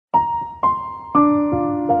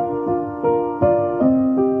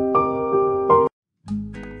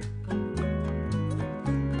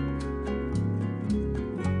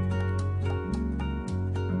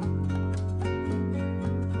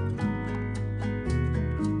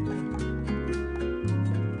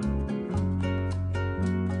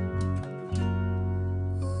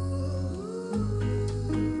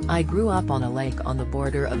I grew up on a lake on the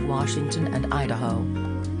border of Washington and Idaho.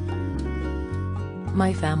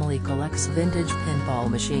 My family collects vintage pinball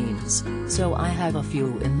machines, so I have a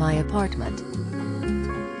few in my apartment.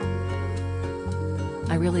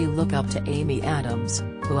 I really look up to Amy Adams,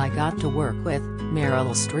 who I got to work with,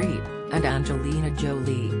 Meryl Streep, and Angelina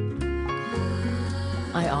Jolie.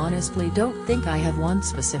 I honestly don't think I have one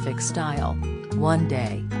specific style. One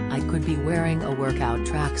day, I could be wearing a workout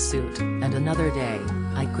tracksuit, and another day,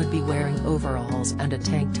 I could be wearing overalls and a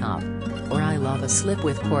tank top. Or I love a slip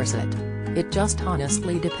with corset. It just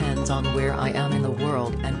honestly depends on where I am in the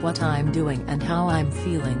world and what I'm doing and how I'm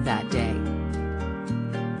feeling that day.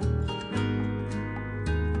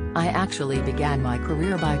 I actually began my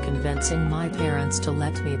career by convincing my parents to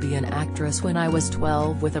let me be an actress when I was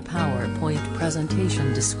 12 with a PowerPoint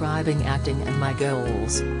presentation describing acting and my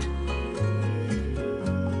goals.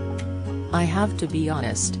 I have to be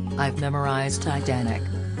honest, I've memorized Titanic.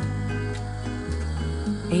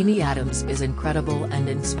 Amy Adams is incredible and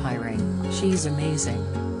inspiring, she's amazing.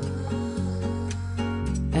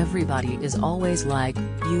 Everybody is always like,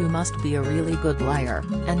 you must be a really good liar,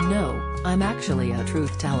 and no, I'm actually a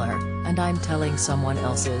truth teller, and I'm telling someone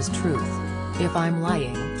else's truth. If I'm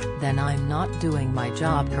lying, then I'm not doing my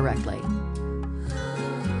job correctly.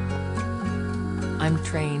 I'm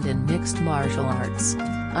trained in mixed martial arts.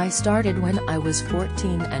 I started when I was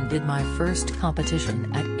 14 and did my first competition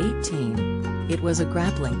at 18. It was a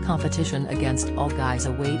grappling competition against all guys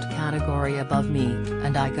a weight category above me,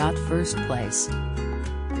 and I got first place.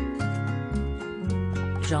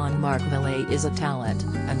 Jean-Marc Vallée is a talent,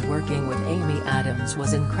 and working with Amy Adams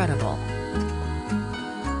was incredible.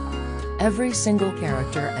 Every single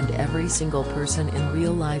character and every single person in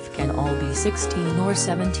real life can all be 16 or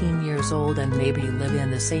 17 years old and maybe live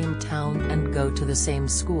in the same town and go to the same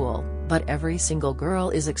school, but every single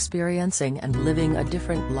girl is experiencing and living a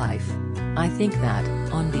different life. I think that,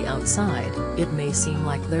 on the outside, it may seem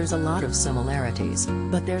like there's a lot of similarities,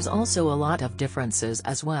 but there's also a lot of differences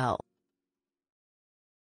as well.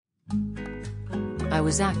 I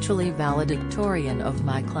was actually valedictorian of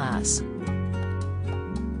my class.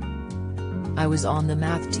 I was on the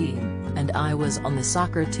math team, and I was on the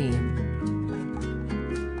soccer team.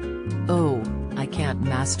 Oh, I can't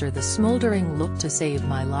master the smoldering look to save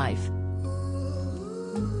my life.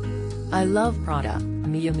 I love Prada,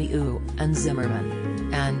 Miu Miu, and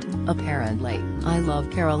Zimmermann. And, apparently, I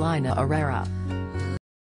love Carolina Herrera.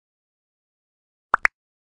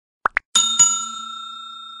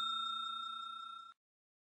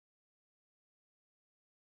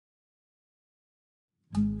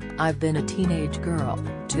 I've been a teenage girl,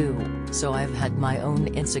 too, so I've had my own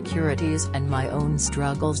insecurities and my own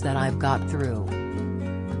struggles that I've got through.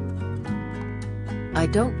 I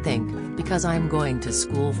don't think, because I'm going to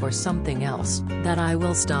school for something else, that I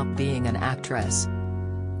will stop being an actress.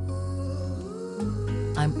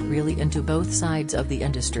 I'm really into both sides of the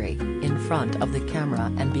industry, in front of the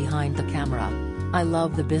camera and behind the camera. I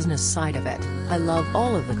love the business side of it, I love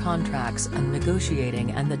all of the contracts and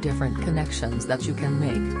negotiating and the different connections that you can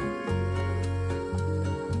make.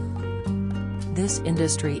 This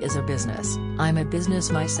industry is a business, I'm a business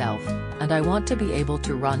myself, and I want to be able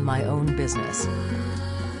to run my own business.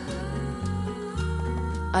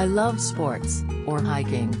 I love sports, or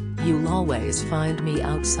hiking, you'll always find me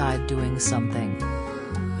outside doing something.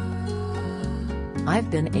 I've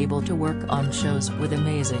been able to work on shows with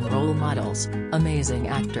amazing role models, amazing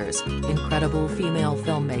actors, incredible female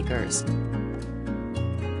filmmakers.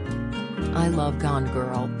 I love Gone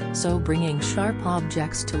Girl, so bringing sharp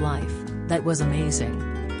objects to life, that was amazing.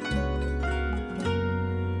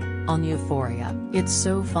 On Euphoria, it's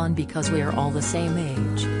so fun because we're all the same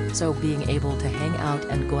age, so being able to hang out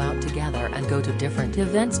and go out together and go to different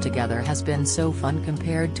events together has been so fun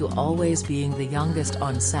compared to always being the youngest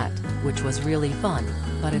on set, which was really fun,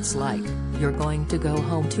 but it's like, you're going to go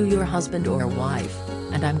home to your husband or wife,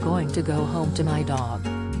 and I'm going to go home to my dog.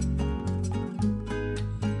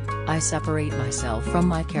 I separate myself from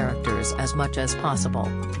my characters as much as possible,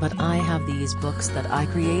 but I have these books that I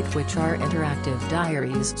create which are interactive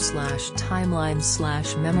diaries /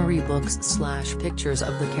 timelines / memory books / pictures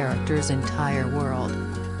of the character's entire world.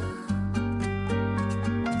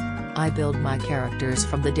 I build my characters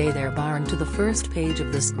from the day they're born to the first page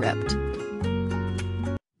of the script.